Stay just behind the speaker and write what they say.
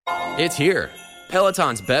It's here.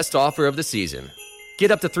 Peloton's best offer of the season. Get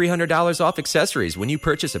up to $300 off accessories when you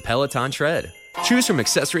purchase a Peloton tread. Choose from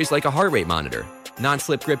accessories like a heart rate monitor,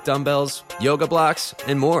 non-slip grip dumbbells, yoga blocks,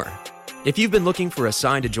 and more. If you've been looking for a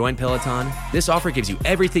sign to join Peloton, this offer gives you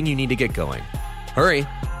everything you need to get going. Hurry,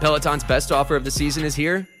 Peloton's best offer of the season is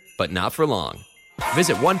here, but not for long.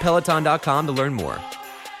 Visit onepeloton.com to learn more.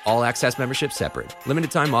 All access membership separate. Limited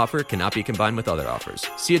time offer cannot be combined with other offers.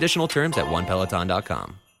 See additional terms at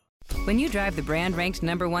onepeloton.com. When you drive the brand ranked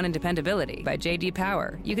 #1 in dependability by J.D.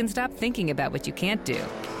 Power, you can stop thinking about what you can't do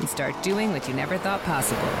and start doing what you never thought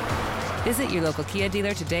possible. Visit your local Kia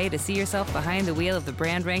dealer today to see yourself behind the wheel of the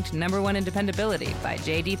brand ranked #1 in dependability by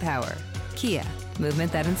J.D. Power. Kia,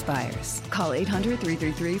 movement that inspires. Call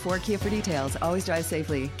 800-333-4KIA for details. Always drive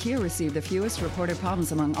safely. Kia received the fewest reported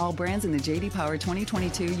problems among all brands in the J.D. Power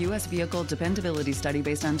 2022 U.S. Vehicle Dependability Study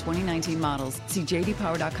based on 2019 models. See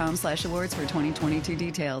jdpower.com/awards for 2022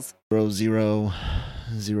 details. 0000,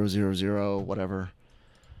 whatever.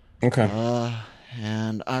 Okay.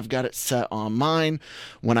 And I've got it set on mine.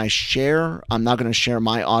 When I share, I'm not going to share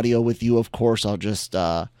my audio with you, of course. I'll just...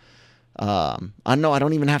 I know I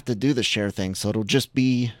don't even have to do the share thing, so it'll just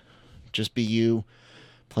be you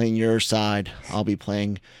playing your side. I'll be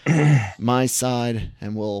playing my side,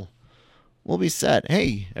 and we'll be set.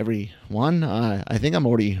 Hey, everyone! I think I'm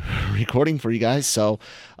already recording for you guys. So,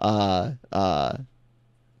 kind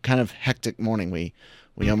of hectic morning. We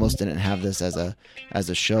almost didn't have this as a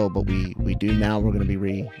show, but we do now. We're going to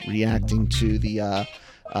be reacting to the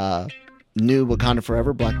new Wakanda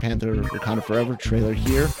Forever, Black Panther Wakanda Forever trailer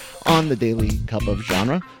here on the Daily Cup of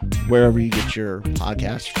Genre, wherever you get your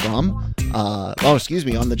podcast from. On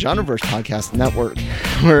the Genreverse Podcast Network,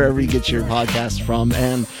 wherever you get your podcast from,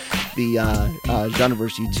 and the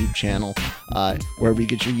Genreverse YouTube channel, wherever you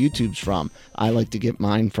get your YouTubes from. I like to get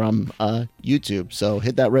mine from YouTube, so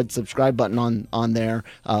hit that red subscribe button on there.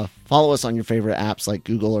 Follow us on your favorite apps like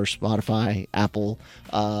Google or Spotify, Apple.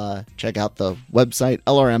 Check out the website,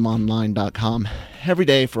 lrmonline.com, every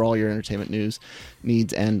day for all your entertainment news,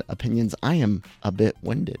 needs, and opinions. I am a bit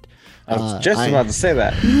winded. I was just about to say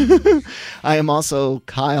that. I am also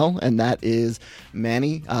Kyle, and that is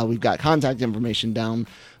Manny. We've got contact information down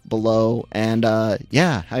below. And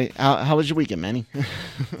how was your weekend, Manny?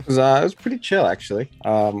 It was pretty chill, actually.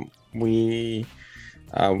 We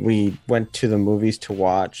went to the movies to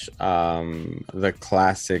watch the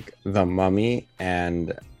classic The Mummy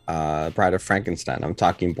and Bride of Frankenstein. I'm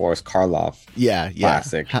talking Boris Karloff. Yeah.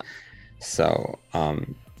 Classic.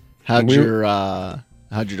 How'd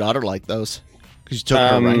your daughter like those? Because you took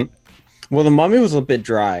her, right? Well, The Mummy was a bit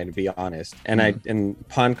dry, to be honest, and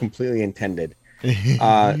pun completely intended.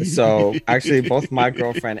 So actually, both my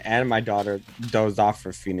girlfriend and my daughter dozed off for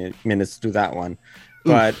a few minutes to do that one.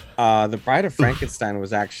 But The Bride of Frankenstein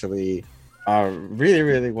was actually really,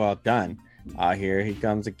 really well done. Here he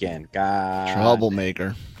comes again. God.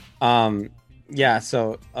 Troublemaker.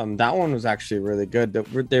 So that one was actually really good.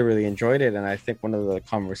 They really enjoyed it, and I think one of the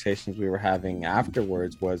conversations we were having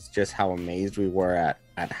afterwards was just how amazed we were at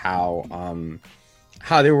how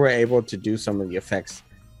they were able to do some of the effects.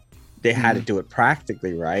 They had to do it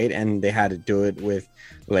practically, right? And they had to do it with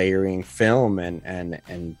layering film and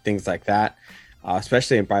things like that.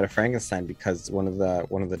 Especially in Bride of Frankenstein, because one of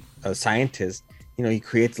the scientists, he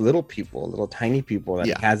creates little tiny people that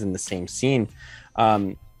he has in the same scene,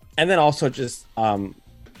 and then also just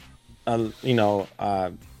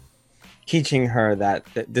teaching her that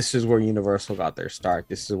this is where Universal got their start.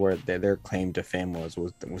 This is where their claim to fame was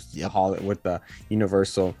with the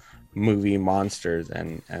Universal movie monsters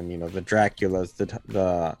and the Draculas,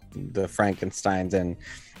 the Frankensteins and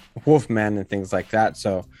Wolfman and things like that.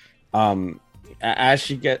 So as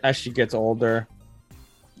she gets older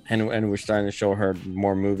and we're starting to show her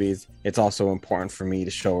more movies, it's also important for me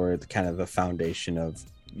to show her the foundation of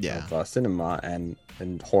cinema and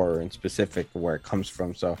horror in specific, where it comes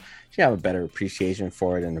from, so she have a better appreciation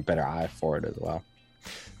for it and a better eye for it as well.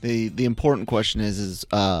 The important question is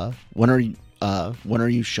when are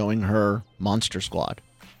you showing her Monster Squad?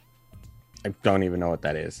 I don't even know what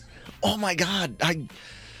that is. Oh my god,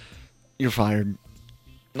 you're fired.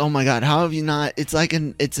 Oh my god, how have you not? It's like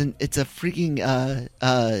it's a freaking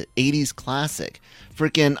 80s classic.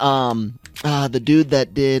 Freaking the dude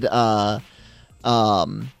that did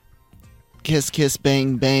Kiss Kiss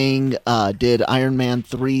Bang Bang did Iron Man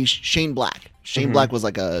 3, Shane Black. Shane Black was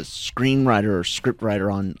like a screenwriter or scriptwriter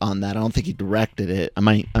on that. I don't think he directed it. I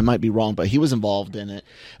might be wrong, but he was involved in it.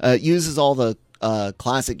 Uses all the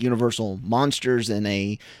classic Universal monsters in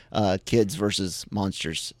a kids versus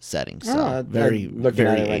monsters setting. So looking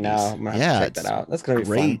at it right now. I'm gonna have to check that out. That's gonna be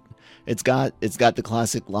fun. it's got the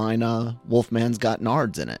classic line, Wolfman's got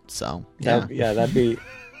nards in it. So yeah, that'd be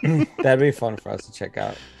that'd be fun for us to check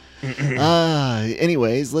out.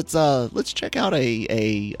 Anyways, let's check out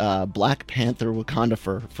a Black Panther Wakanda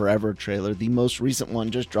Forever trailer. The most recent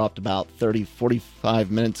one just dropped about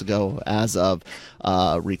 45 minutes ago as of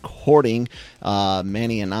recording.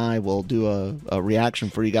 Manny and I will do a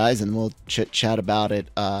reaction for you guys, and we'll chit chat about it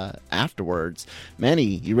afterwards. Manny,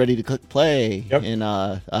 you ready to click play? Yep.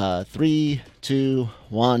 In 3, 2,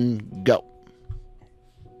 1, go.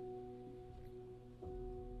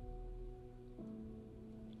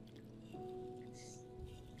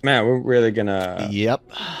 Man, we're really gonna. Yep.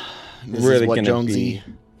 This really is what gonna Jonesy.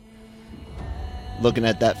 Looking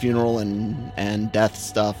at that funeral and death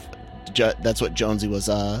stuff, that's what Jonesy was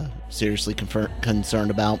seriously concerned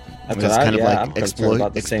about. That's was kind of I'm like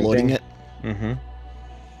exploiting it. Mm-hmm.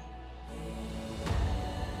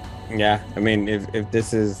 Yeah, I mean, if this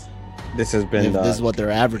has been this is what they're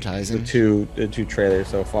advertising. The two trailers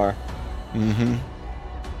so far. Mm-hmm.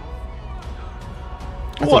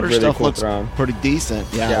 That's Water really stuff cool looks throne. pretty decent.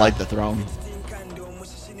 Yeah, I like the throne.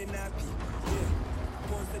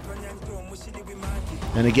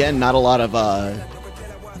 And again, not a lot of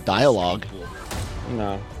dialogue.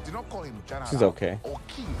 No, she's okay. All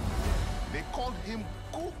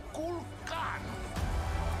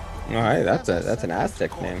right, that's an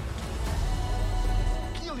Aztec name.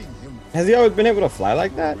 Has he always been able to fly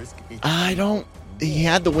like that? He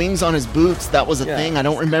had the wings on his boots. That was a thing. I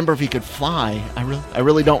don't remember if he could fly. I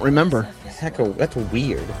really don't remember. That's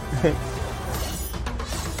weird.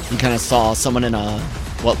 You kind of saw someone in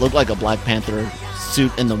what looked like a Black Panther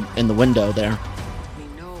suit in the window there. We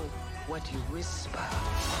know what you whisper.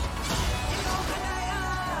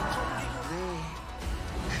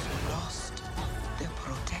 They lost their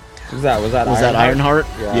protector. Was that that Ironheart?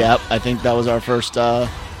 Yeah. Yep, I think that was our first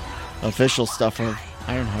official stuff for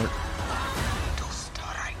Ironheart.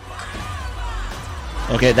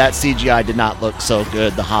 Okay, that CGI did not look so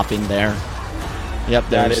good, the hopping there. Yep,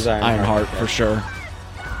 there's Ironheart for sure.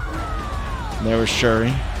 There was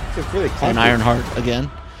Shuri. It's really clunky. And Ironheart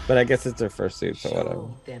again. But I guess it's her first suit, so whatever.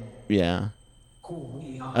 Yeah.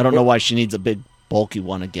 I don't know why she needs a big, bulky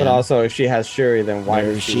one again. But also, if she has Shuri, then why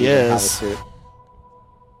does she even have a suit?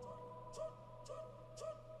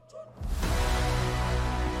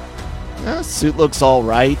 Suit looks all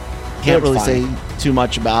right. Can't really say too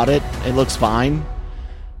much about it. It looks fine.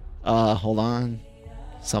 Hold on.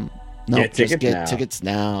 Just get tickets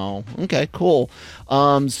now. Okay, cool.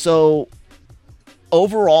 So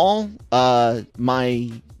overall,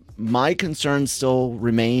 my concerns still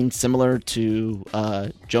remain similar to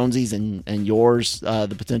Jonesy's and yours.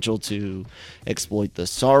 The potential to exploit the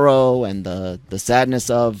sorrow and the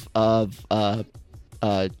sadness of Chadwick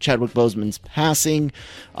Boseman's passing.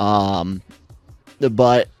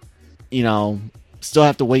 But still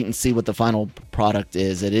have to wait and see what the final product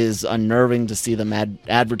is. It is unnerving to see them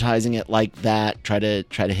advertising it like that. Try to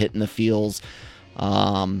hit in the feels.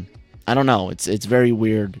 I don't know. It's very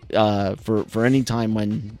weird. For any time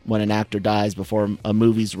when an actor dies before a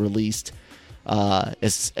movie's released,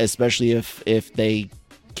 especially if they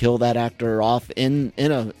kill that actor off in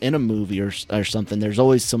a movie or something. There's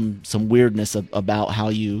always some weirdness about how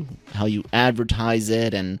you advertise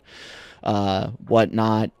it and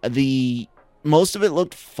whatnot. Most of it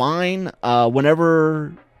looked fine.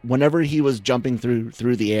 Whenever he was jumping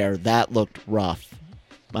through the air, that looked rough.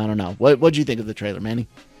 I don't know. What'd you think of the trailer, Manny?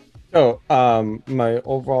 So, my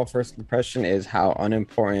overall first impression is how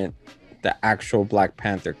unimportant the actual Black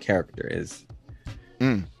Panther character is.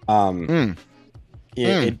 It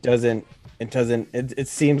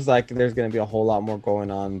seems like there's going to be a whole lot more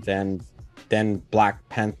going on than Black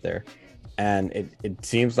Panther, and it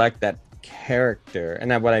seems like that character,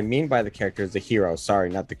 and what I mean by the character is the hero.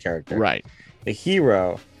 Sorry, not the character. Right. The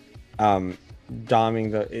hero,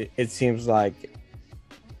 doming it seems like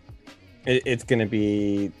it's going to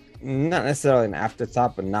be not necessarily an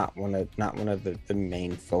afterthought, but not one of the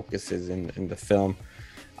main focuses in the film.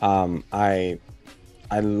 I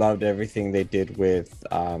loved everything they did with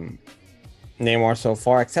Namor so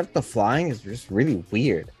far, except the flying is just really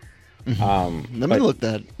weird. Let me look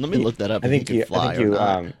that up. I think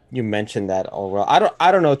you mentioned that already.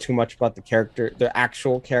 I don't know too much about the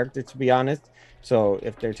actual character, to be honest. So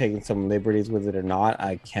if they're taking some liberties with it or not,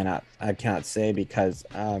 I cannot say, because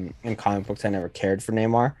in comic books I never cared for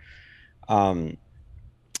Namor.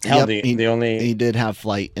 He did have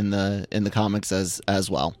flight in the comics as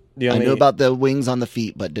well. I knew about the wings on the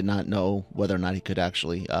feet, but did not know whether or not he could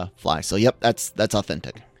actually fly. So yep, that's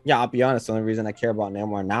authentic. Yeah, I'll be honest. The only reason I care about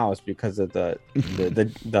Namor now is because of the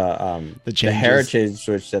changes. heritage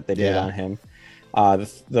switch that they did on him.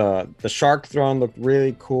 The shark throne looked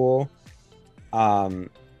really cool.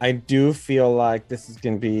 I do feel like this is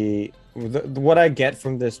going to be what I get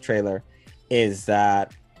from this trailer is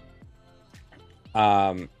that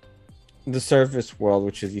the surface world,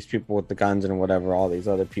 which is these people with the guns and whatever, all these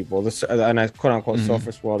other people, and I quote unquote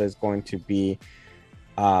surface world is going to be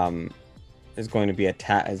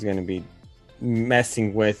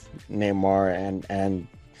messing with Namor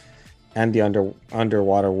and the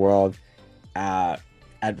underwater world at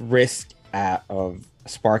risk of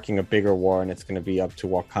sparking a bigger war, and it's going to be up to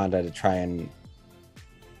Wakanda to try and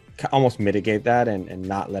almost mitigate that and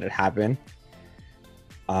not let it happen.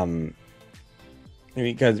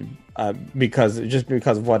 Because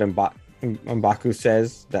of what M'Baku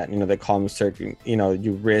says, that they call him certain,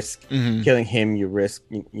 you risk killing him, you risk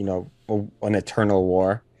an eternal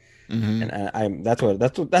war, and that's what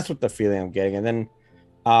the feeling I'm getting. And then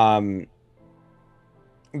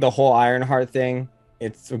the whole Ironheart thing,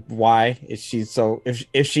 it's why is she so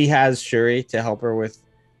if she has Shuri to help her with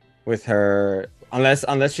her,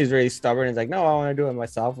 unless she's really stubborn and is like, no, I want to do it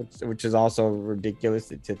myself, which is also ridiculous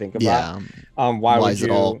to think about. Why is it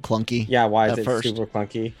all clunky? Yeah, why is it super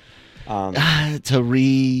clunky? I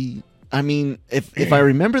mean, if I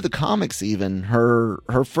remember the comics, even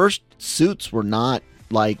her first suits were not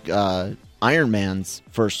like Iron Man's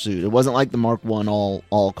first suit. It wasn't like the Mark 1 all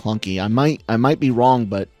clunky. I might be wrong,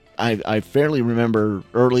 but I fairly remember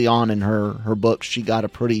early on in her book she got a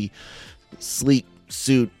pretty sleek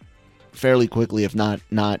suit fairly quickly, if not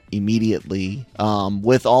immediately.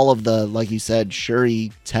 With all of the, like you said,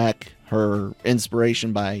 Shuri tech, her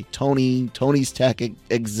inspiration by Tony's tech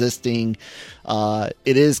existing, it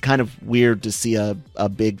is kind of weird to see a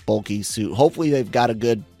big bulky suit. Hopefully they've got a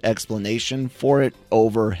good explanation for it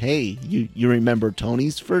over, hey, you remember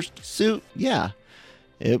Tony's first suit? Yeah,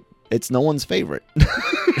 it's no one's favorite.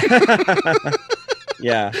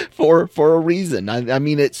 Yeah, for a reason. I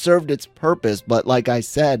mean, it served its purpose, but like I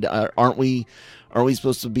said, aren't we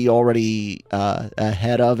supposed to be already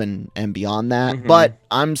ahead of and beyond that? But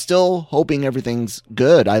I'm still hoping everything's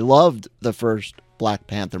good. I loved the first Black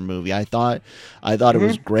Panther movie. I thought it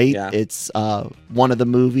was great. Yeah. It's one of the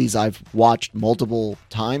movies I've watched multiple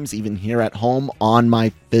times, even here at home on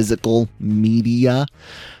my physical media.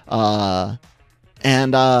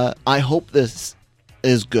 And I hope this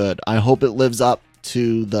is good. I hope it lives up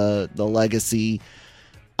to the legacy.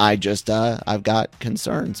 I've got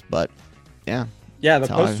concerns, but yeah. Yeah, the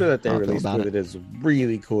poster that they released with it is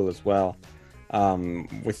really cool as well.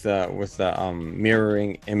 With the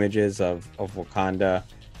mirroring images of Wakanda,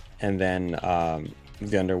 and then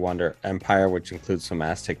the Underwater Empire, which includes some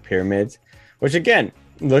Aztec pyramids. Which again,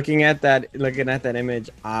 looking at that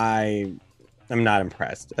image, I am not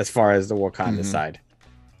impressed as far as the Wakanda side.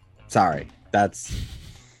 Sorry, that's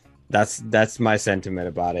my sentiment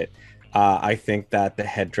about it. I think that the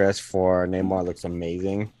headdress for Namor looks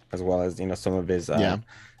amazing, as well as some of his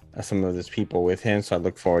people with him. So I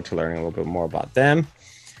look forward to learning a little bit more about them,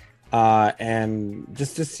 and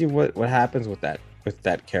just to see what happens with that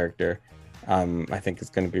character. I think it's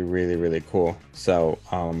going to be really, really cool. So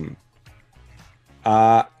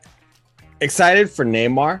excited for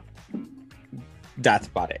Namor. That's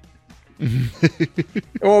about it.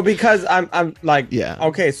 Well, because I'm like, yeah,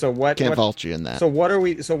 okay, so can't fault you in that. So what are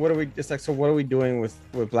we doing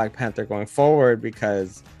with Black Panther going forward?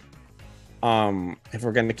 Because if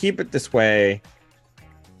we're going to keep it this way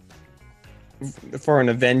for an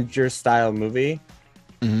Avengers style movie,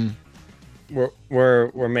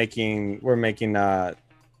 we're making the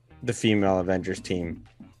female Avengers team.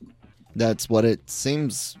 That's what it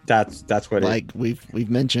seems. That's what we've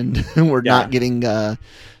mentioned. We're not getting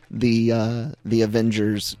the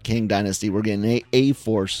Avengers King Dynasty. We're getting a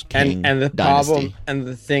Force King and the Dynasty. Problem and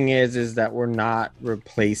the thing is that we're not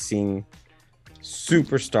replacing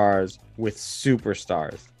superstars with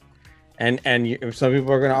superstars. And some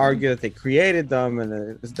people are going to argue that they created them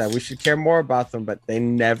and that we should care more about them, but they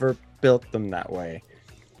never built them that way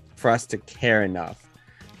for us to care enough.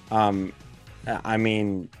 I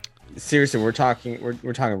mean, seriously, we're talking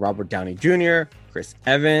Robert Downey Jr., Chris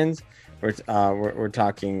Evans. We're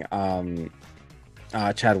talking Chadwick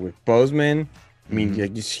Boseman. I mean,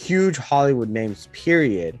 like, these huge Hollywood names,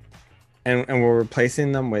 period. And we're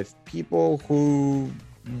replacing them with people who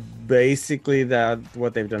basically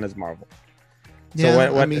what they've done is Marvel.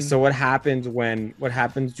 Yeah, so what happens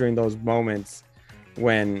during those moments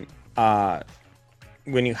when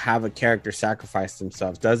you have a character sacrifice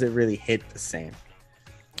themselves? Does it really hit the same?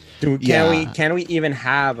 Can we even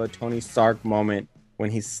have a Tony Stark moment when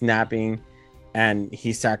he's snapping and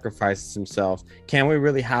he sacrifices himself. Can we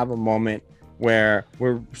really have a moment where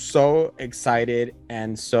we're so excited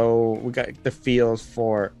and so we got the feels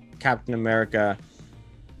for Captain America,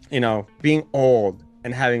 being old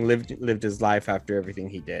and having lived his life after everything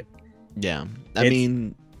he did? Yeah, I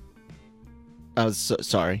mean, I was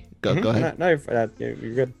sorry. Go ahead. No, you're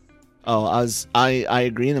good. Oh, I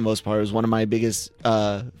agree in the most part. It was one of my biggest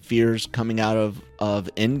fears coming out of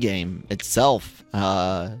Endgame itself.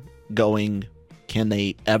 Going, can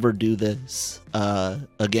they ever do this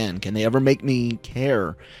again? Can they ever make me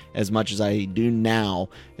care as much as I do now,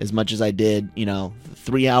 as much as I did,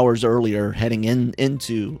 3 hours earlier heading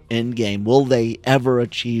into Endgame? Will they ever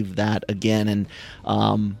achieve that again? And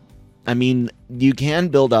I mean, you can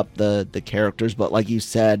build up the characters, but like you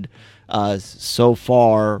said, so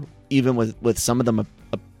far, even with some of them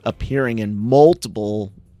appearing in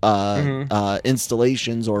multiple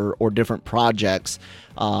installations or different projects,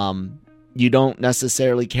 you don't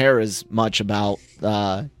necessarily care as much about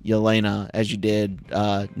Yelena as you did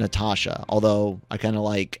Natasha. Although I kind of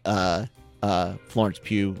like Florence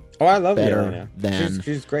Pugh. Oh, I love better Yelena.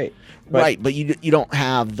 She's great. Right, but you don't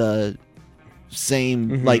have the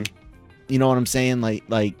same like, you know what I'm saying?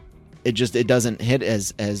 Like it doesn't hit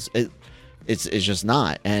as it's just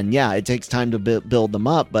not. And yeah, it takes time to build them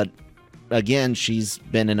up, but again, she's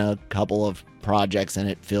been in a couple of projects and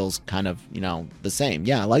it feels kind of, the same.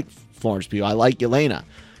 Yeah, I like Florence Pugh. I like Yelena,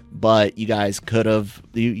 but you guys could have,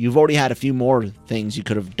 you've already had a few more things you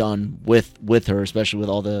could have done with her, especially with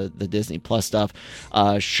all the Disney Plus stuff.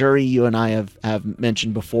 Shuri, you and I have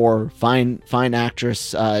mentioned before, fine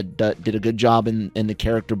actress, did a good job in the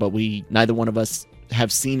character, but neither one of us have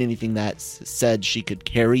seen anything that said she could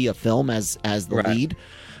carry a film as the lead.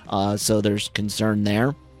 So there's concern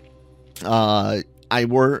there. I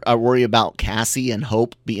worry about Cassie and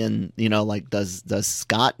Hope being, like, does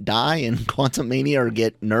Scott die in Quantumania or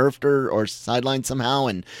get nerfed or sidelined somehow?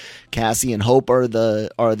 And Cassie and Hope are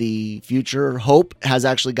the future. Hope has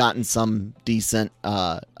actually gotten some decent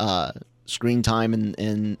screen time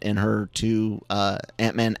in her two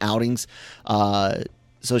Ant-Man outings.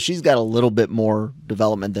 So she's got a little bit more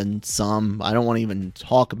development than some. I don't want to even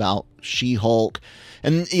talk about She-Hulk.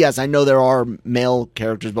 And yes, I know there are male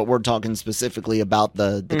characters, but we're talking specifically about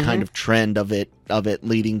the kind of trend of it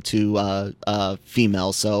leading to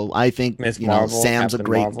female. So I think Marvel, Sam's Captain a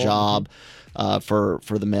great Marvel. Job for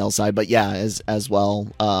the male side, but yeah, as well,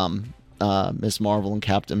 Miss Marvel and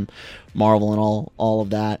Captain Marvel and all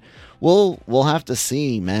of that. We'll have to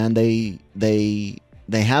see, man.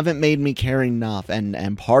 They haven't made me care enough,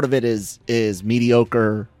 and part of it is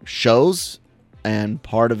mediocre shows, and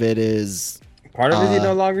part of it is you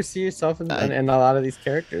no longer see yourself in a lot of these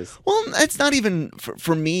characters. Well, it's not even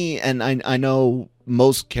for me, and I know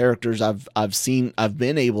most characters I've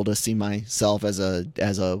been able to see myself as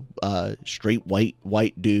a straight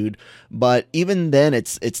white dude, but even then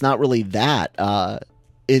it's not really that.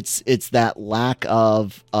 It's that lack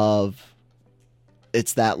of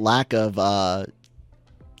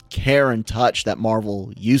care and touch that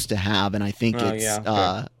Marvel used to have, and I think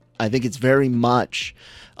I think it's very much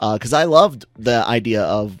because I loved the idea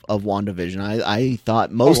of WandaVision. I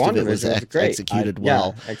thought most of it was executed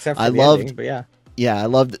well. Except for the ending, but I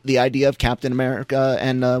loved the idea of Captain America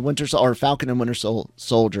and Falcon and Winter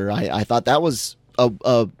Soldier. I thought that was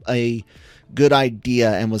a good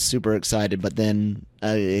idea and was super excited, but then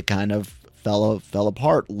it kind of fell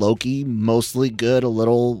apart. Loki, mostly good, a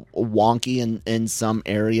little wonky in some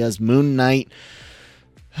areas. Moon Knight,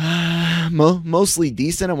 mostly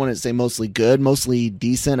decent. I wouldn't say mostly good, mostly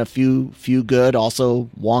decent, a few good, also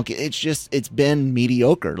wonky. It's been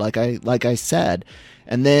mediocre, like I said.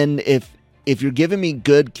 And then if you're giving me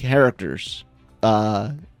good characters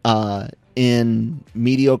in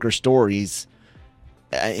mediocre stories,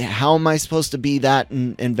 how am I supposed to be that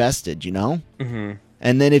invested, Mm-hmm.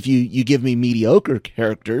 And then if you give me mediocre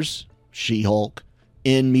characters, She-Hulk,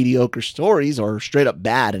 in mediocre stories, or straight up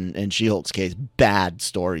bad in She-Hulk's case, bad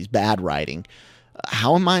stories, bad writing,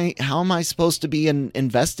 how am I supposed to be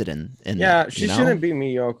invested in that? She shouldn't be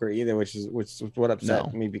mediocre either, which is what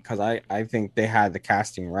upset me, because I think they had the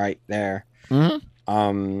casting right there.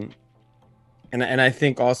 Mm-hmm. And I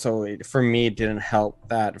think also for me it didn't help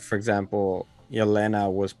that, for example,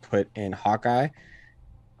 Yelena was put in Hawkeye,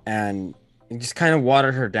 and it just kind of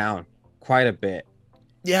watered her down quite a bit.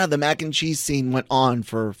 Yeah, the mac and cheese scene went on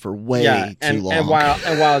for way too long. And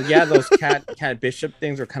while those Cat Bishop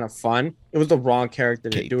things were kind of fun, it was the wrong character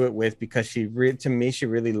to do it with, because she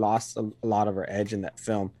really lost a lot of her edge in that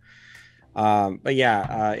film. But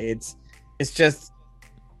yeah, it's just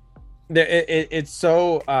there. It's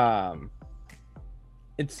so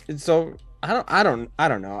it's so I don't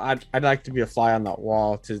know. I'd like to be a fly on the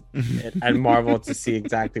wall to at Marvel to see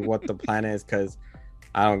exactly what the plan is, because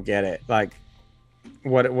I don't get it. Like,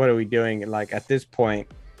 what are we doing? Like, at this point,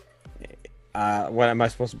 what am I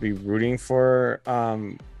supposed to be rooting for?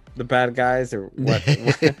 The bad guys, or what?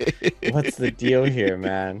 What's the deal here,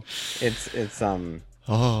 man? It's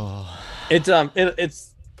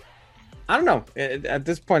I don't know. At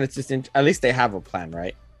this point, it's just at least they have a plan,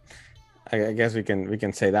 right? I guess we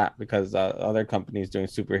can say that, because other companies doing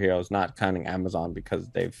superheroes, not counting Amazon because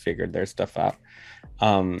they've figured their stuff out.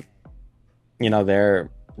 You know,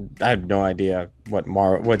 I have no idea what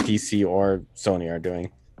DC or Sony are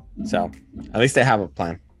doing. So at least they have a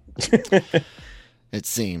plan. It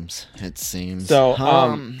seems. So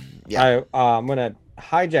yeah. I'm gonna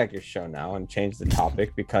hijack your show now and change the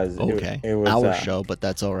topic, because it was our show, but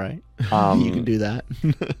that's all right. You can do that.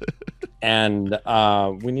 And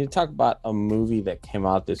we need to talk about a movie that came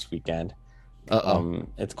out this weekend.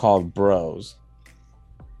 It's called Bros.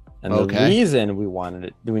 And the reason we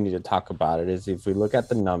need to talk about it is, if we look at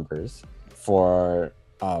the numbers for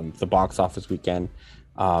the box office weekend,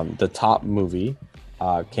 the top movie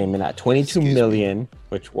came in at 22 million,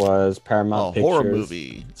 which was Paramount Pictures' horror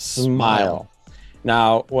movie, Smile.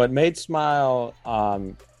 Now, what made Smile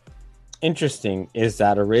interesting is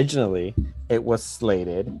that originally it was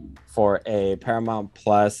slated for a Paramount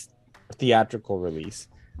Plus theatrical release,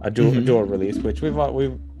 a dual release, which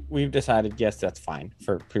we've decided, yes, that's fine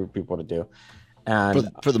for people to do, and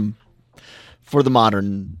for the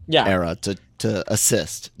modern era to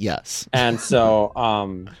assist, yes. And so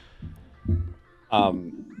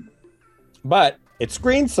but it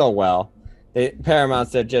screened so well, Paramount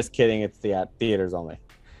said, just kidding, it's theaters only.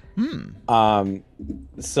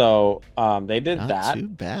 So they did Not that. too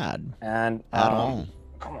bad. And at all.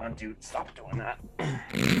 Come on, dude, stop doing that.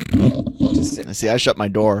 I see. I shut my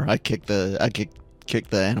door. I kick the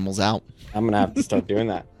animals out. I'm gonna have to start doing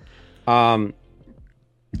that.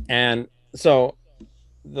 And so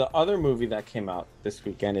the other movie that came out this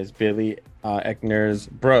weekend is Billy Eichner's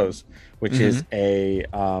Bros, which is a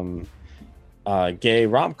gay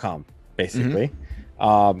rom-com, basically.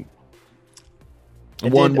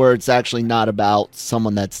 One where it's actually not about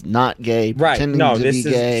someone that's not gay pretending to be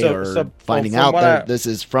gay or finding out that this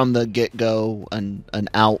is from the get-go an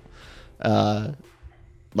out,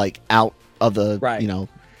 like out of the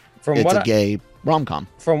it's a gay rom-com.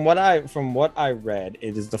 From what I read,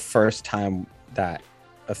 it is the first time that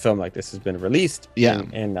a film like this has been released.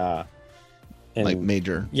 In like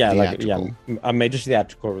major a major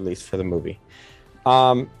theatrical release for the movie.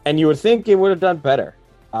 And you would think it would have done better.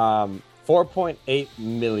 4.8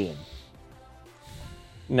 million.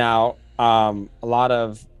 Now, a lot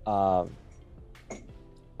of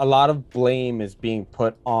blame is being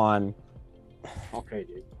put on. Okay,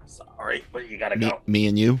 dude. Sorry, but you gotta go. Me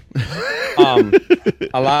and you.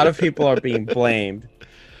 A lot of people are being blamed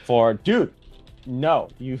for, dude. No,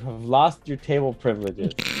 you have lost your table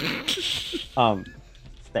privileges.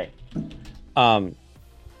 Stay.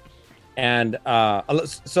 And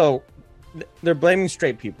so they're blaming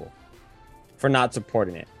straight people for not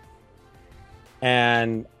supporting it.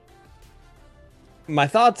 And my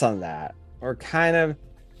thoughts on that are kind of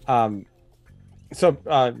Billy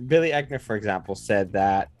Eichner, for example, said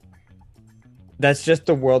that that's just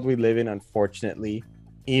the world we live in, unfortunately.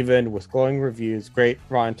 Even with glowing reviews, great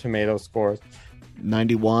Rotten Tomatoes scores,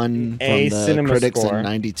 91 from the critics score, and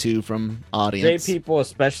 92 from audience. Straight people,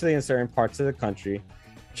 especially in certain parts of the country,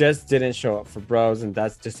 just didn't show up for Bros, and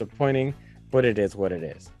that's disappointing, but it is what it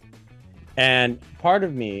is. And part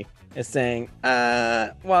of me is saying,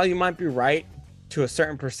 well, you might be right to a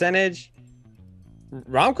certain percentage.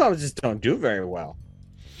 Rom-coms just don't do very well.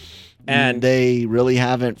 And they really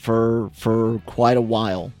haven't for quite a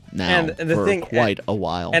while now. And the thing, a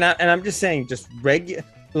while. And I'm just saying, just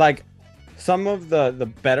like some of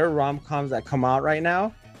the better rom-coms that come out right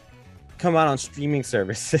now come out on streaming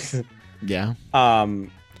services. Yeah.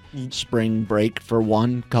 Spring Break, for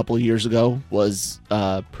one, couple of years ago was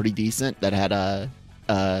pretty decent. That had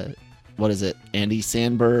what is it? Andy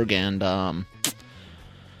Samberg and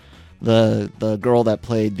the girl that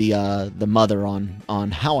played the mother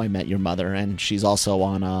on How I Met Your Mother, and she's also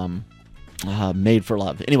on Made for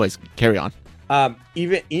Love. Anyways, carry on.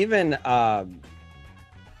 Even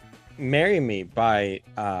Marry Me by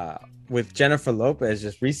with Jennifer Lopez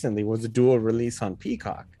just recently was a dual release on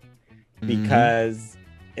Peacock, because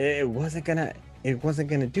it wasn't gonna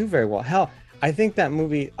do very well. Hell, I think that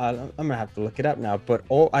movie, I'm gonna have to look it up now, but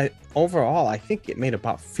overall I think it made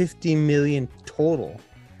about 50 million total.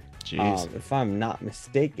 Jeez. If I'm not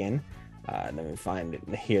mistaken. Let me find it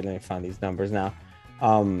here. Let me find these numbers now.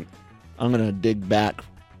 Um, I'm gonna dig back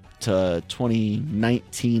to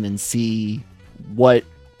 2019 and see what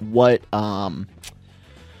rom-coms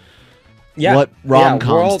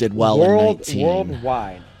did well in 19.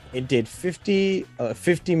 Worldwide, it did 50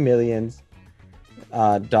 million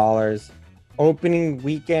dollars. Opening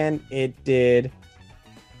weekend, it did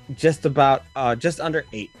just under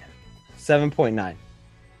 8, 7.9.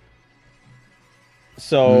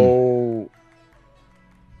 So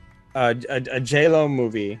a J-Lo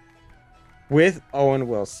movie with Owen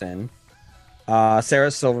Wilson.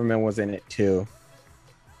 Sarah Silverman was in it too.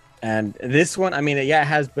 And this one, I mean, yeah, it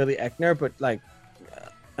has Billy Eichner, but like,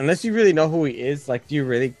 unless you really know who he is, like, do you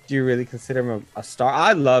really consider him a star?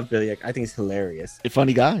 I love Billy Eichner. I think he's hilarious. A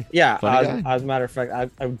funny guy. Yeah. Funny guy. As a matter of fact,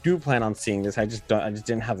 I do plan on seeing this. I just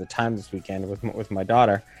didn't have the time this weekend with my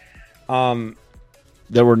daughter.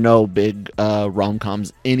 There were no big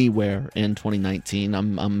rom-coms anywhere in 2019.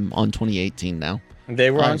 I'm on 2018 now.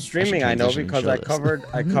 They were on streaming, I know, because I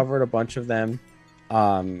covered a bunch of them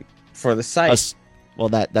for the site. Well,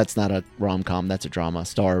 that's not a rom-com. That's a drama.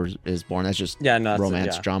 Star is Born. That's just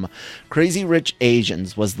romance drama. Crazy Rich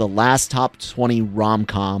Asians was the last top 20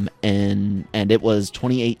 rom-com, and it was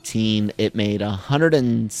 2018. It made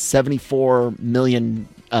 $174 million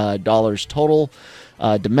total.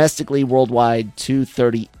 Domestically, worldwide,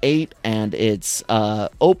 238, and its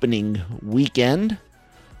opening weekend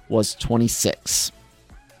was 26.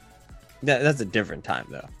 That's a different time,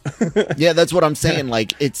 though. Yeah, that's what I'm saying.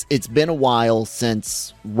 Like, it's been a while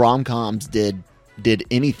since rom-coms did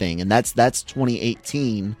anything, and that's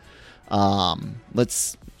 2018.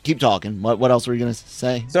 Let's keep talking. What else were you gonna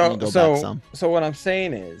say? So what I'm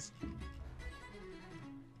saying is,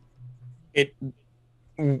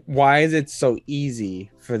 why is it so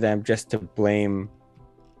easy for them just to blame,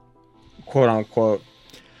 quote unquote,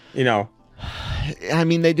 I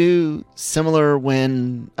mean, they do similar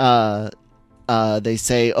when they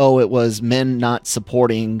say, "Oh, it was men not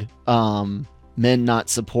supporting Home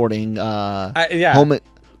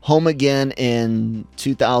Again in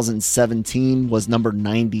 2017 was number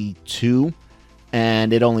 92,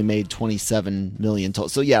 and it only made 27 million total."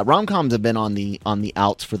 So yeah, rom-coms have been on the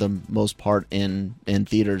outs for the most part in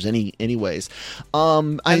theaters anyways.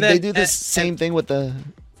 They do the same thing with the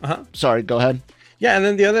Sorry, go ahead. Yeah, and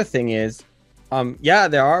then the other thing is,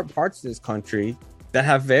 there are parts of this country that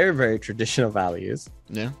have very, very traditional values.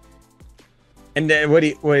 Yeah. And then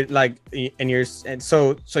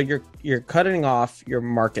so you're cutting off your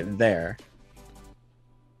market there.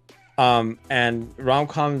 And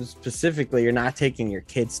rom-coms specifically, you're not taking your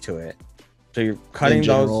kids to it. So you're cutting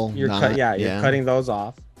cutting those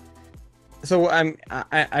off. So I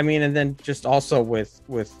mean, and then just also with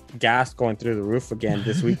gas going through the roof again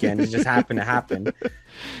this weekend, it just happened to happen.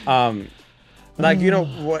 Like,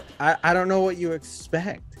 what, I don't know what you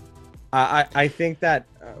expect. I think that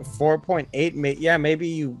 4.8,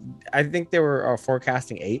 maybe I think they were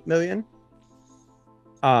forecasting 8 million.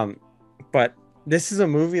 But this is a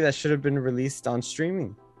movie that should have been released on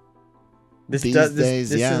streaming. This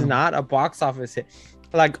is not a box office hit.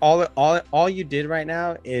 Like, all you did right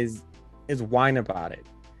now is whine about it.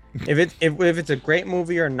 If it's a great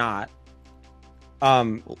movie or not.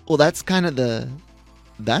 Well, that's kind of the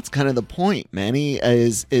point, Manny,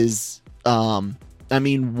 is I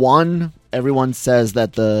mean, one, everyone says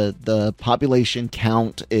that the population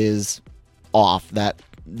count is off, that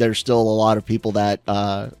there's still a lot of people that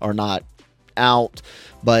are not out,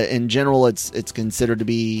 but in general it's considered to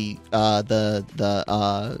be the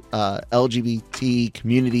LGBT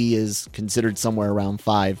community is considered somewhere around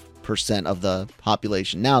 5% of the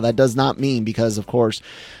population. Now, that does not mean, because of course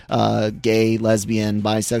gay, lesbian,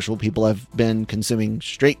 bisexual people have been consuming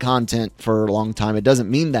straight content for a long time. It doesn't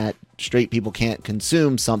mean that straight people can't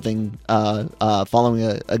consume something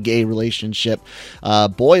following a gay relationship.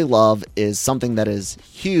 Boy love is something that is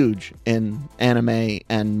huge in anime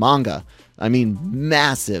and manga. I mean,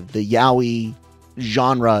 massive. The yaoi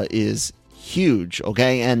genre is huge,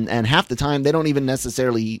 okay? And half the time they don't even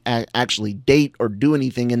necessarily actually date or do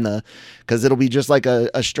anything because it'll be just like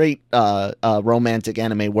a straight romantic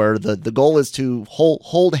anime where the goal is to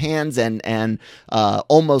hold hands and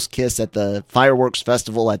almost kiss at the fireworks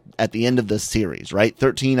festival at the end of the series, right?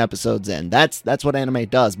 13 episodes in. That's what anime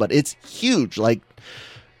does, but it's huge. Like,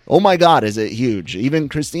 oh my God, is it huge? Even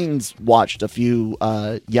Christine's watched a few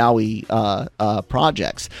yaoi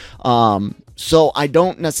projects. So I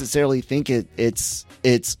don't necessarily think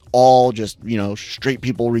it's all just, you know, straight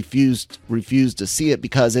people refuse to see it,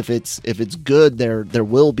 because if it's good, there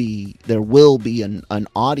will be an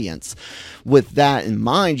audience. With that in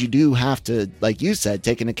mind, you do have to, like you said,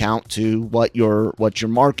 take into account to what your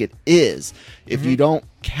market is. If you don't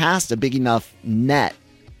cast a big enough net,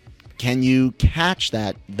 can you catch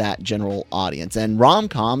that general audience? And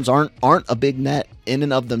rom-coms aren't a big net in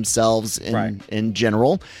and of themselves in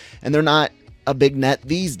general, and they're not a big net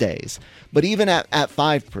these days. But even at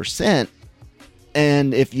 5%,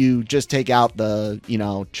 and if you just take out the, you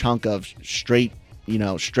know, chunk of straight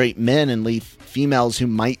men and leave females who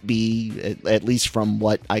might be, at least from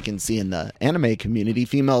what I can see in the anime community,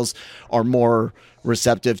 females are more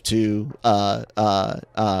receptive to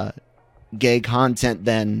gay content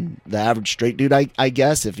than the average straight dude, I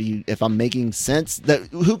guess, if I'm making sense. That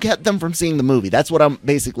who kept them from seeing the movie? That's what I'm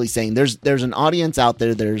basically saying. There's an audience out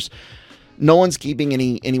there. No one's keeping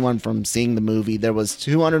anyone from seeing the movie. There was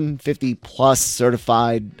 250 plus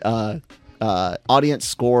certified audience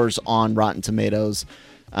scores on Rotten Tomatoes.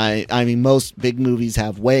 I mean, most big movies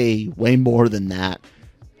have way more than that.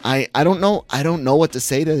 I don't know what to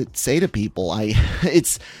say to people.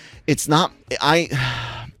 It's not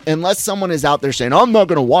unless someone is out there saying, I'm not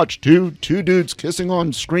gonna watch two dudes kissing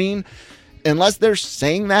on screen. Unless they're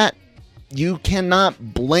saying that, you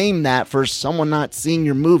cannot blame that for someone not seeing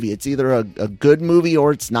your movie. It's either a good movie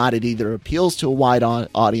or it's not. It either appeals to a wide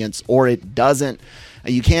audience or it doesn't.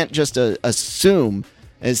 You can't just assume,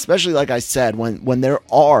 especially like I said, when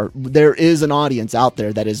there is an audience out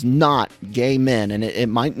there that is not gay men, and it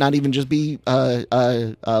might not even just be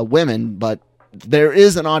women, but there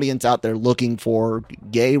is an audience out there looking for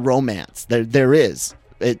gay romance. There is.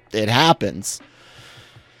 It happens.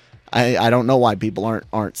 I don't know why people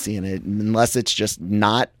aren't seeing it, unless it's just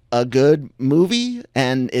not a good movie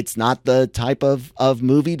and it's not the type of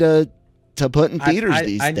movie to put in theaters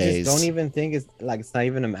these days. I just don't even think it's not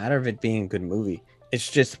even a matter of it being a good movie. It's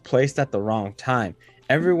just placed at the wrong time.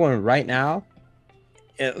 Everyone right now,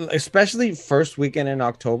 especially first weekend in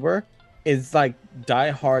October, is like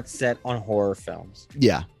diehard set on horror films.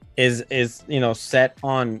 Yeah. Is set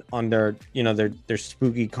on their their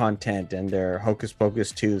spooky content and their Hocus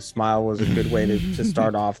Pocus 2. Smile was a good way to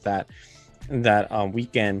start off that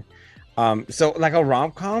weekend. So like a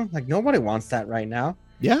rom-com, like nobody wants that right now.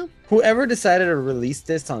 Yeah. Whoever decided to release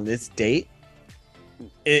this on this date,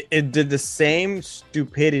 it did the same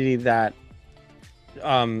stupidity that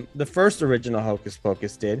the first original Hocus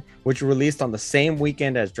Pocus did, which released on the same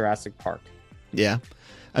weekend as Jurassic Park. Yeah.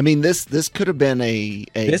 I mean, this could have been a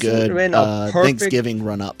good perfect Thanksgiving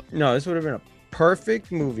run up. No, this would have been a perfect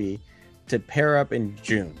movie to pair up in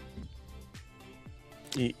June.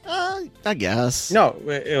 I guess. No,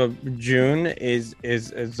 June is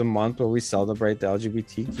the month where we celebrate the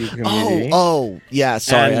LGBTQ community. Oh, yeah.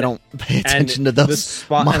 Sorry, I don't pay attention to those. The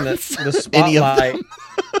spotlight.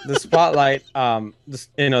 The spotlight.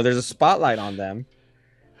 There's a spotlight on them.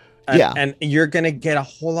 And you're gonna get a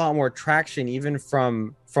whole lot more traction, even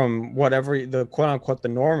from whatever the quote unquote the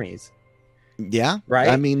normies. Yeah, right.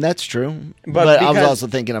 I mean, that's true. But I was also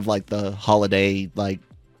thinking of like the holiday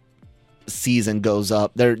season goes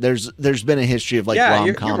up. There's been a history of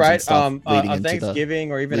rom-coms you're right. and stuff leading into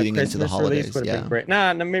Thanksgiving or even a Christmas release would have been great.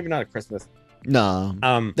 Nah, maybe not a Christmas. No.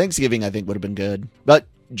 Thanksgiving I think would have been good, but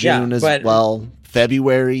June well.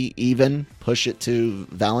 February, even push it to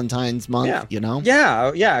Valentine's month.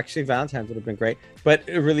 Actually Valentine's would have been great, but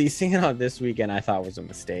releasing it on this weekend I thought was a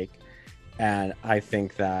mistake. And I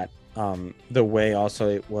think that the way also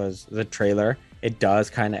it was the trailer, it does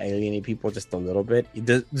kind of alienate people just a little bit,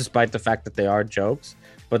 despite the fact that they are jokes,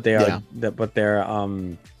 but they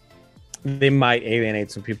might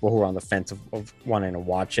alienate some people who are on the fence of wanting to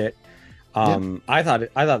watch it. I thought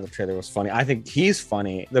the trailer was funny. I think he's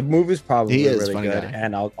funny. The movie's probably really good,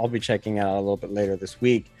 and I'll be checking it out a little bit later this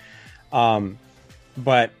week.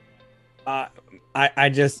 But I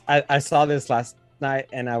saw this last night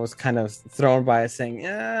and I was kind of thrown by it, saying,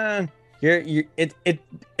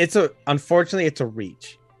 unfortunately it's a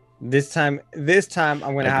reach. This time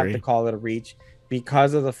I'm gonna have to call it a reach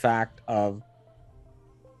because of the fact of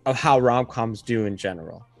how rom-coms do in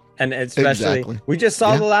general, and especially we just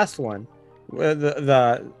saw the last one.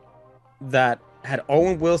 That had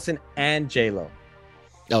Owen Wilson and J-Lo.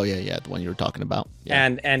 Oh yeah, the one you were talking about.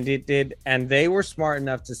 Yeah. And it did, and they were smart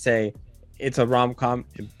enough to say it's a rom-com.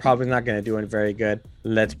 It's probably not going to do it very good.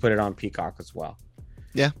 Let's put it on Peacock as well.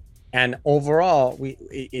 Yeah. And overall,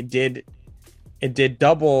 it did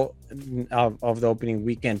double of the opening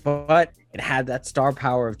weekend, but it had that star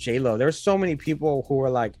power of J-Lo. There were so many people who were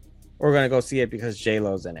like, "We're going to go see it because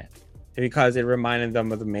J-Lo's in it." because it reminded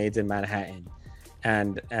them of the Maids in Manhattan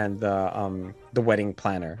and the Wedding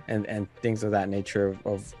Planner and things of that nature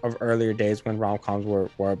of earlier days when rom-coms were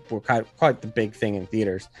quite the big thing in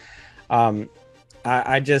theaters.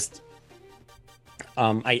 I just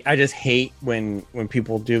hate when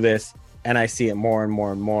people do this, and I see it more and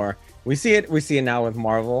more and more. We see it now with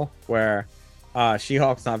Marvel, where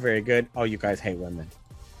She-Hulk's not very good. Oh, you guys hate women.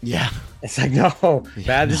 Yeah. It's like, no,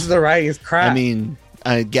 man, this is the right crap. I mean,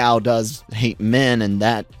 Gal does hate men, and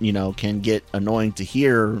that, can get annoying to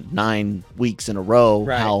hear 9 weeks in a row,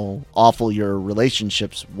 Right. how awful your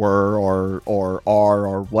relationships were or are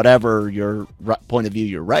or whatever your point of view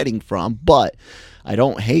you're writing from. But I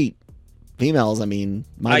don't hate females. I mean,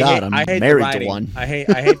 I'm hate married to one. I hate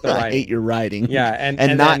the writing. I hate your writing. Yeah,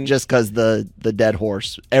 and not then, just because the dead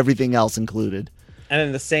horse, everything else included. And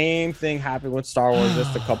then the same thing happened with Star Wars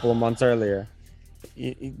just a couple of months earlier.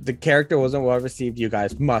 The character wasn't well received. You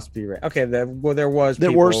guys must be right. Okay, there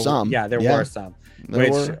were some. Yeah, there were some. There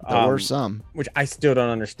were some. Which I still don't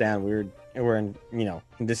understand. We're in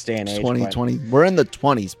in this day and age. 2020. We're in the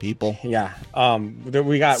 20s, people. Yeah.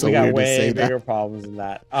 We got way bigger problems than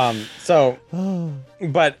that. But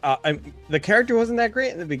the character wasn't that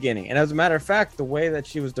great in the beginning, and as a matter of fact, the way that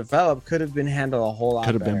she was developed could have been handled a whole lot.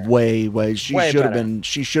 Could have been way. She should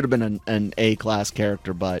have been an A-class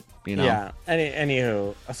character, but Yeah.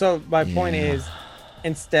 Anywho, so my point is,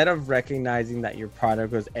 instead of recognizing that your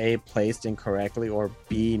product was A, placed incorrectly, or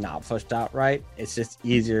B, not flushed out right, it's just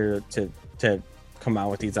easier to come out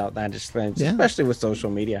with these outlandish things, especially with social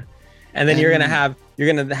media. And then you're gonna have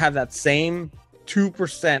that same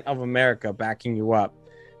 2% of America backing you up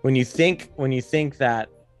when you think that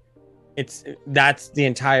that's the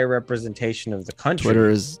entire representation of the country.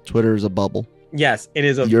 Twitter is a bubble. Yes, it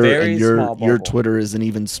is very small bubble. Your Twitter is an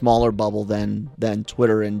even smaller bubble than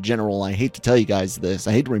Twitter in general. I hate to tell you guys this.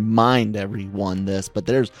 I hate to remind everyone this, but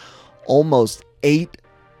there's almost 8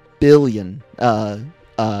 billion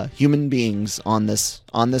human beings on this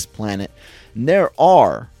planet. And there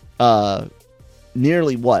are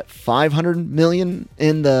nearly 500 million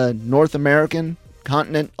in the North American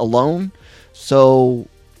continent alone. So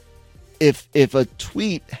if a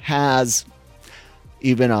tweet has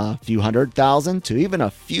even a few 100,000 to even a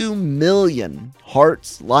few million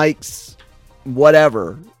hearts, likes,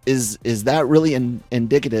 whatever, is that really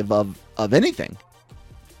indicative of anything?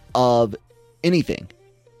 Of anything?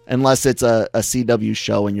 Unless it's a CW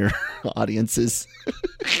show and your audience is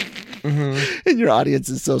and your audience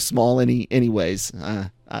is so small anyways. I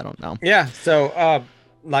don't know. Yeah. So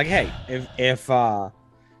hey, if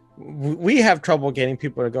we have trouble getting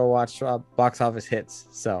people to go watch box office hits,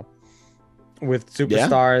 so with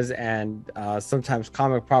superstars and sometimes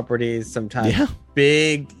comic properties, sometimes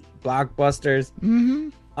big blockbusters.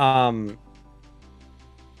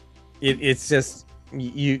 It's just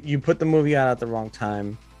you put the movie out at the wrong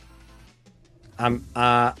time. I'm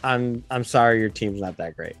sorry, your team's not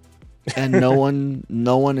that great. And no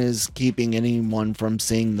one is keeping anyone from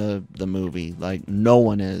seeing the movie. Like, no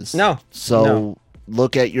one is. No. So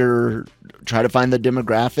look at try to find the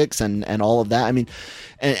demographics and all of that. I mean,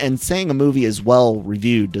 and saying a movie is well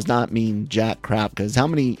reviewed does not mean jack crap, because how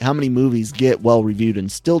many movies get well reviewed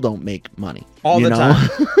and still don't make money? All the time.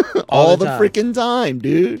 all the freaking time,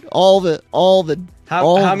 dude. All the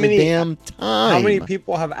damn time. How many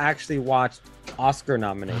people have actually watched Oscar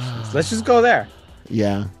nominations? Let's just go there.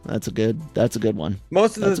 Yeah, that's a good one.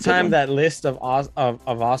 Most of the time, that list of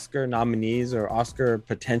Oscar nominees or Oscar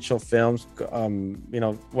potential films,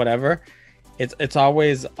 whatever, it's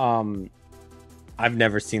always I've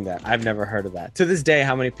never seen that. I've never heard of that. To this day,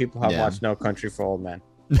 how many people have watched No Country for Old Men?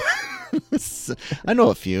 I know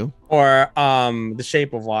a few. Or The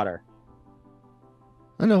Shape of Water.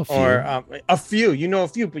 I know a few. Or a few. You know a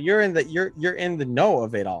few, but you're in the know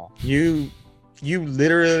of it all. You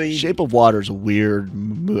literally. Shape of Water is a weird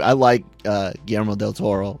movie. I like Guillermo del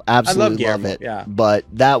Toro. Absolutely love it. Yeah. But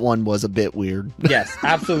that one was a bit weird. Yes,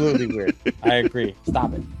 absolutely weird. I agree.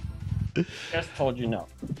 Stop it. Just told you no.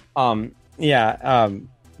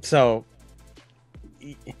 So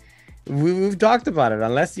we've talked about it.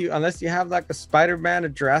 Unless you have like a Spider-Man, a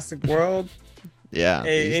Jurassic World. Yeah.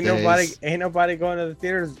 Ain't nobody going to the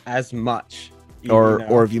theaters as much.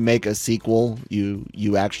 Or if you make a sequel,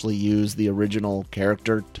 you actually use the original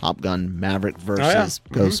character, Top Gun Maverick versus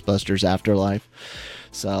Ghostbusters Afterlife.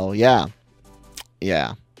 So yeah.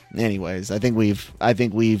 Anyways, I think we've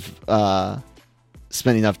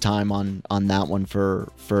spent enough time on that one for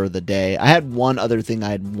the day. I had one other thing I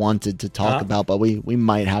had wanted to talk about, but we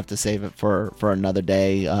might have to save it for another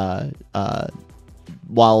day.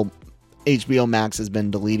 While HBO Max has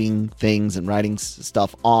been deleting things and writing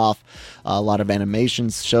stuff off. A lot of animation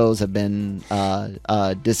shows have been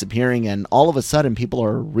disappearing, and all of a sudden people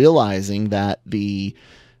are realizing that the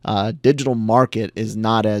digital market is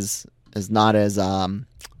not as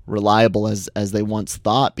reliable as they once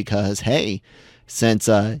thought, because hey, since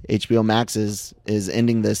HBO Max is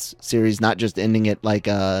ending this series, not just ending it like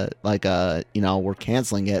we're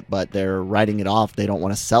canceling it, but they're writing it off. They don't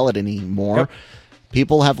want to sell it anymore. Yep.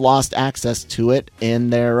 People have lost access to it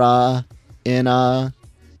in their like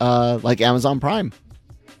Amazon Prime,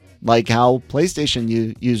 like how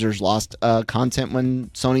PlayStation users lost content when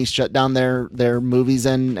Sony shut down their movies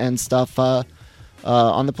and stuff on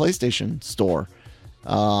the PlayStation Store.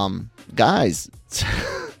 Guys,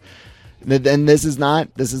 and this is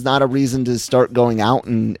not a reason to start going out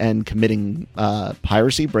and committing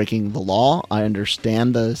piracy, breaking the law. I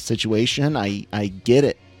understand the situation. I get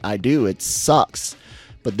it. I do. It sucks.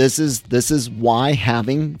 But this is why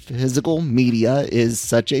having physical media is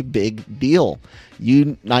such a big deal.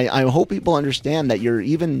 I hope people understand that you're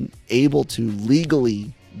even able to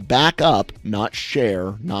legally back up, not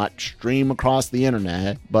share, not stream across the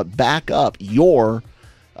internet, but back up your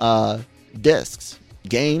discs,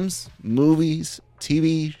 games, movies,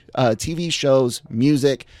 TV shows,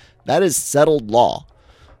 music. That is settled law.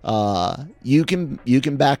 You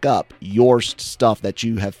can back up your stuff that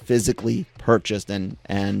you have physically purchased, and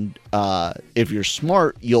if you're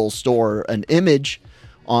smart, you'll store an image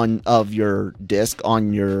of your disc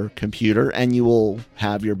on your computer, and you will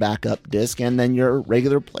have your backup disc and then your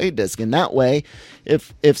regular play disc. And that way,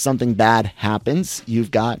 if something bad happens, you've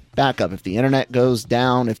got backup. If the internet goes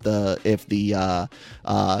down, if the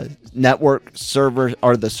network server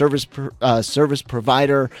or the service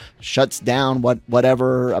provider shuts down,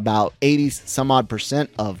 whatever, about 80 some odd %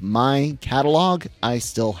 of my catalog I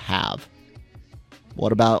still have.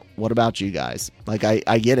 What about you guys? Like,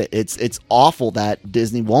 I get it. It's awful that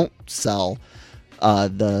Disney won't sell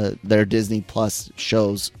their Disney Plus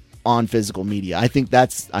shows on physical media. I think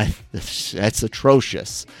that's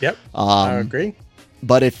atrocious. Yep. I agree.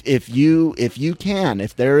 But if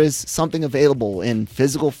there is something available in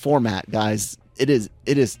physical format, guys, it is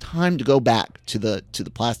time to go back to the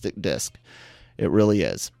plastic disc. It really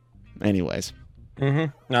is. Anyways. Mm-hmm.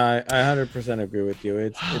 No, I 100% agree with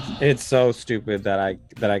you. It's so stupid that I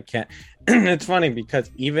can't. It's funny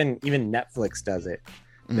because even Netflix does it.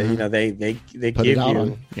 Mm-hmm. They Put give it out you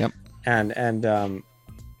on. Yep.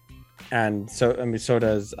 And so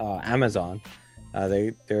does Amazon.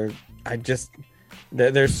 They're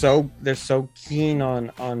so keen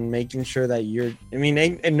on making sure that you're. I mean,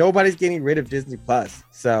 and nobody's getting rid of Disney Plus.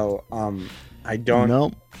 So I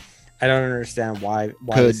don't understand why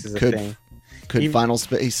this is a thing. Could Final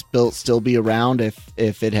Space still be around if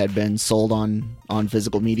it had been sold on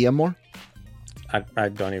physical media more? I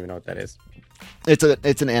don't even know what that is.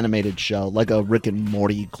 It's an animated show, like a Rick and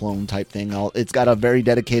Morty clone type thing. It's got a very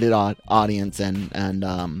dedicated audience,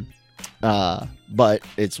 but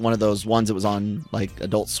it's one of those ones that was on like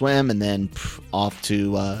Adult Swim, and then off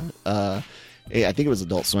to I think it was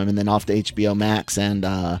Adult Swim, and then off to HBO Max, and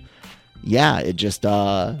it just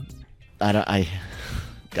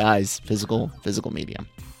guys, physical media.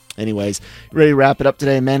 Anyways, ready to wrap it up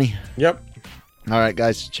today, Manny? Yep. All right,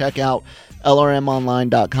 guys, check out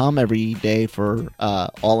lrmonline.com every day for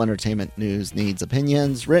all entertainment news, needs,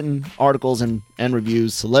 opinions, written articles, and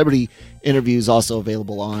reviews. Celebrity interviews also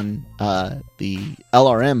available on the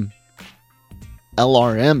LRM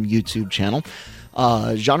YouTube channel.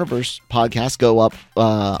 Genreverse podcasts go up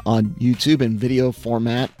on YouTube in video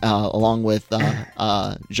format, along with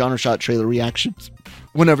genre shot trailer reactions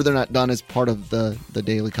whenever they're not done as part of the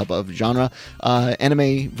Daily Cup of Genre.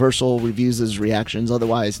 Anime Versal reviews as reactions,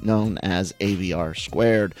 otherwise known as AVR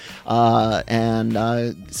Squared. And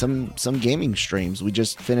some gaming streams. We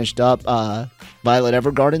just finished up Violet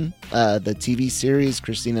Evergarden, the TV series.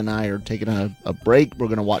 Christine and I are taking a break. We're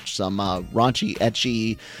going to watch some raunchy,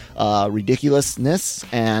 ecchi ridiculousness,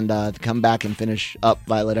 and come back and finish up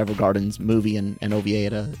Violet Evergarden's movie and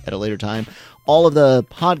OVA at a later time. All of the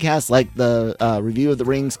podcasts, like the review of The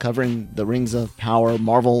Rings, covering The Rings of Power,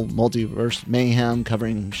 Marvel Multiverse Mayhem,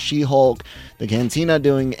 covering She-Hulk, the Cantina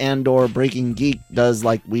doing Andor, Breaking Geek does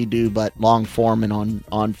like we do, but long form and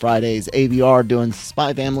on Fridays, AVR doing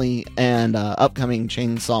Spy Family, and upcoming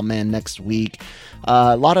Chainsaw Man next week.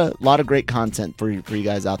 A lot of great content for you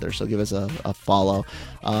guys out there, so give us a follow.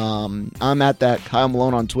 I'm at that Kyle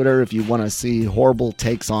Malone on Twitter if you want to see horrible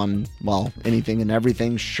takes on, well, anything and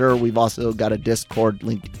everything. Sure, we've also got a Discord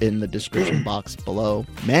link in the description box below.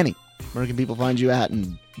 Manny, where can people find you at,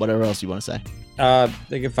 and whatever else you want to say?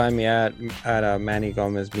 They can find me at Manny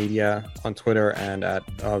Gomez Media on Twitter and at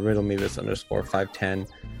riddlemethis_510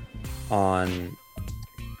 on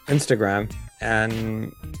Instagram.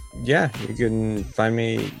 And yeah, you can find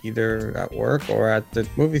me either at work or at the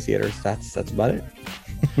movie theaters. That's about it.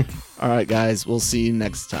 All right, guys, we'll see you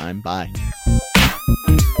next time. Bye.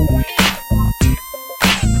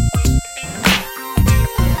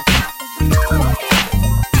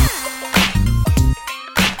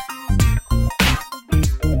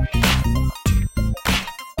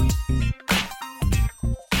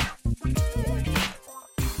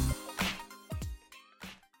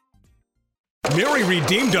 Mary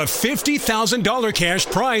redeemed a $50,000 cash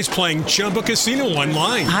prize playing Chumba Casino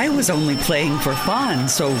online. I was only playing for fun,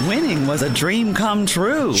 so winning was a dream come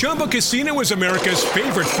true. Chumba Casino is America's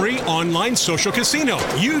favorite free online social casino.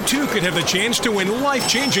 You too could have the chance to win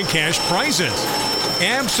life-changing cash prizes.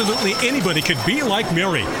 Absolutely anybody could be like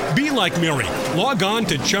Mary. Be like Mary. Log on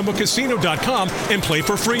to ChumbaCasino.com and play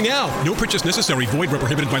for free now. No purchase necessary. Void where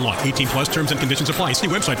prohibited by law. 18 plus terms and conditions apply. See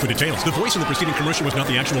website for details. The voice in the preceding commercial was not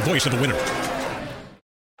the actual voice of the winner.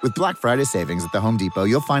 With Black Friday savings at the Home Depot,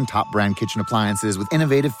 you'll find top brand kitchen appliances with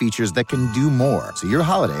innovative features that can do more, so your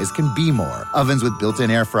holidays can be more. Ovens with built-in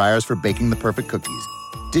air fryers for baking the perfect cookies.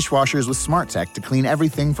 Dishwashers with smart tech to clean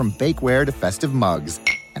everything from bakeware to festive mugs.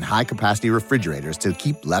 And high-capacity refrigerators to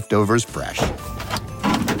keep leftovers fresh.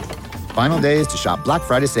 Final days to shop Black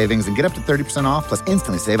Friday savings and get up to 30% off, plus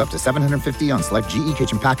instantly save up to $750 on select GE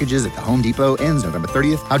kitchen packages at the Home Depot. Ends November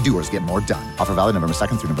 30th. How doers get more done. Offer valid November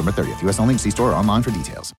 2nd through November 30th. U.S. only. See store or online for details.